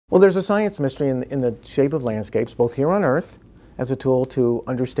Well, there's a science mystery in the shape of landscapes, both here on Earth as a tool to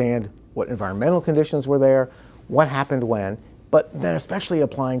understand what environmental conditions were there, what happened when, but then especially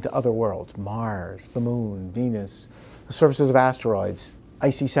applying to other worlds, Mars, the Moon, Venus, the surfaces of asteroids,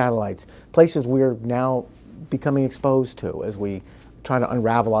 icy satellites, places we're now becoming exposed to as we try to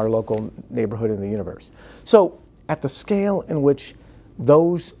unravel our local neighborhood in the universe. So at the scale in which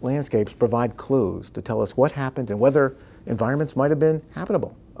those landscapes provide clues to tell us what happened and whether environments might have been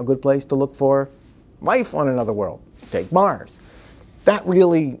habitable, a good place to look for life on another world, take Mars. That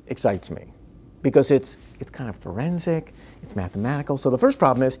really excites me because it's kind of forensic, it's mathematical. So the first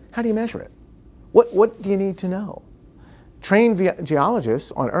problem is, how do you measure it? What do you need to know? Trained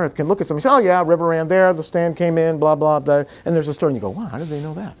geologists on Earth can look at something and say, oh yeah, river ran there, the stand came in, blah, blah, blah, and there's a story, and you go, wow, how did they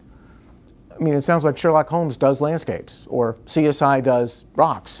know that? I mean, it sounds like Sherlock Holmes does landscapes, or CSI does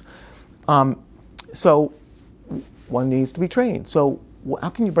rocks. So one needs to be trained. So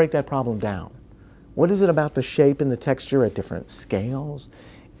how can you break that problem down? What is it about the shape and the texture at different scales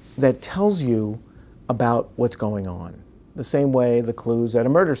that tells you about what's going on? The same way the clues at a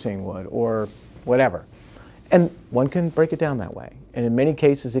murder scene would, or whatever. And one can break it down that way. And in many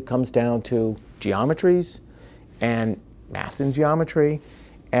cases, it comes down to geometries and math and geometry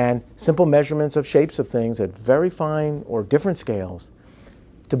and simple measurements of shapes of things at very fine or different scales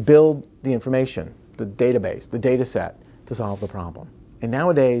to build the information, the database, the data set to solve the problem. And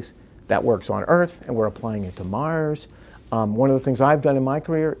nowadays, that works on Earth, and we're applying it to Mars. One of the things I've done in my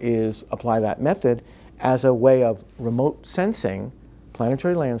career is apply that method as a way of remote sensing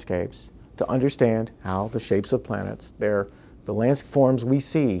planetary landscapes to understand how the shapes of planets, the landforms we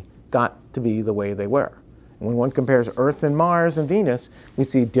see, got to be the way they were. And when one compares Earth and Mars and Venus, we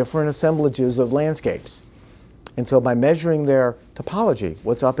see different assemblages of landscapes. And so by measuring their topology,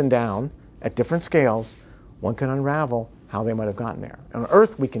 what's up and down at different scales, one can unravel how they might have gotten there. On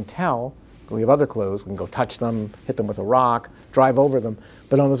Earth, we can tell, we have other clues, we can go touch them, hit them with a rock, drive over them.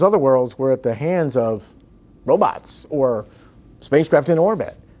 But on those other worlds, we're at the hands of robots or spacecraft in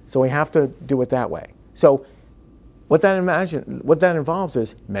orbit. So we have to do it that way. So what that involves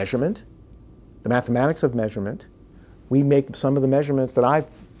is measurement, the mathematics of measurement. We make some of the measurements that I've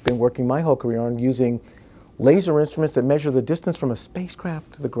been working my whole career on using laser instruments that measure the distance from a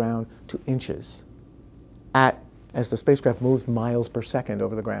spacecraft to the ground to inches as the spacecraft moves miles per second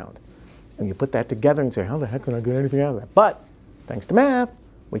over the ground. And you put that together and say, how the heck can I get anything out of that? But thanks to math,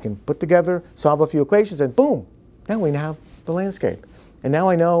 we can put together, solve a few equations, and boom, now we have the landscape. And now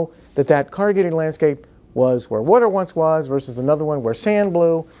I know that that corrugated landscape was where water once was versus another one where sand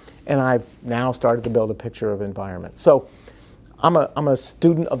blew, and I've now started to build a picture of environment. So I'm a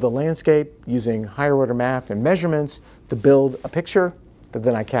student of the landscape using higher order math and measurements to build a picture that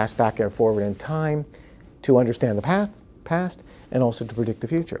then I cast back and forward in time to understand the past and also to predict the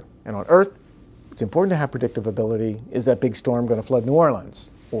future. And on Earth, it's important to have predictive ability. Is that big storm going to flood New Orleans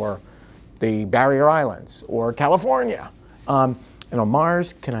or the Barrier Islands or California? And on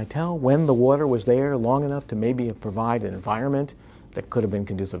Mars, can I tell when the water was there long enough to maybe provide an environment that could have been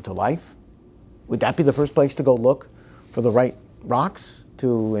conducive to life? Would that be the first place to go look for the right rocks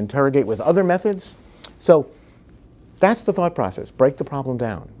to interrogate with other methods? So that's the thought process. Break the problem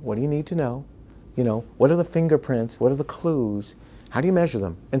down. What do you need to know? You know, what are the fingerprints? What are the clues? How do you measure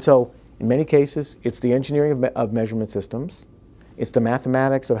them? And so in many cases, it's the engineering of measurement systems. It's the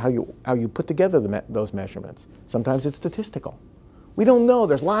mathematics of how you put together those measurements. Sometimes it's statistical. We don't know.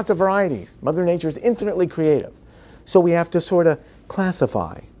 There's lots of varieties. Mother Nature is infinitely creative. So we have to sort of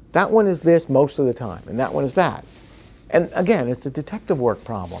classify. That one is this most of the time, and that one is that. And again, it's a detective work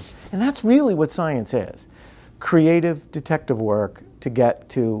problem. And that's really what science is. Creative detective work to get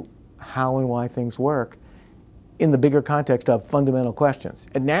to how and why things work in the bigger context of fundamental questions.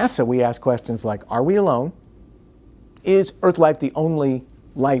 At NASA, we ask questions like, are we alone? Is Earth life the only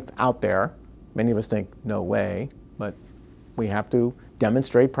life out there? Many of us think, no way, but we have to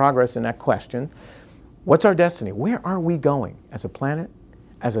demonstrate progress in that question. What's our destiny? Where are we going as a planet,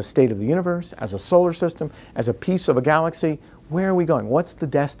 as a state of the universe, as a solar system, as a piece of a galaxy? Where are we going? What's the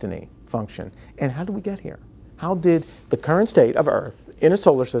destiny function? And how do we get here? How did the current state of Earth in a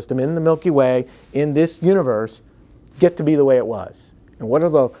solar system, in the Milky Way, in this universe, get to be the way it was? And what are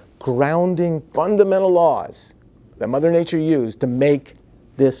the grounding fundamental laws that Mother Nature used to make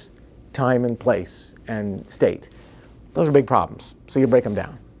this time and place and state? Those are big problems, so you break them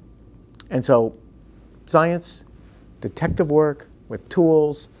down. And so science, detective work with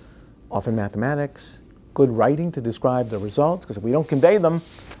tools, often mathematics, good writing to describe the results, because if we don't convey them,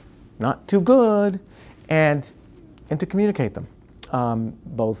 not too good, and to communicate them,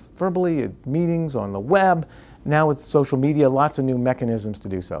 both verbally at meetings, on the web, now with social media, lots of new mechanisms to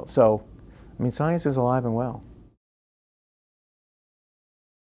do so. So, I mean, science is alive and well.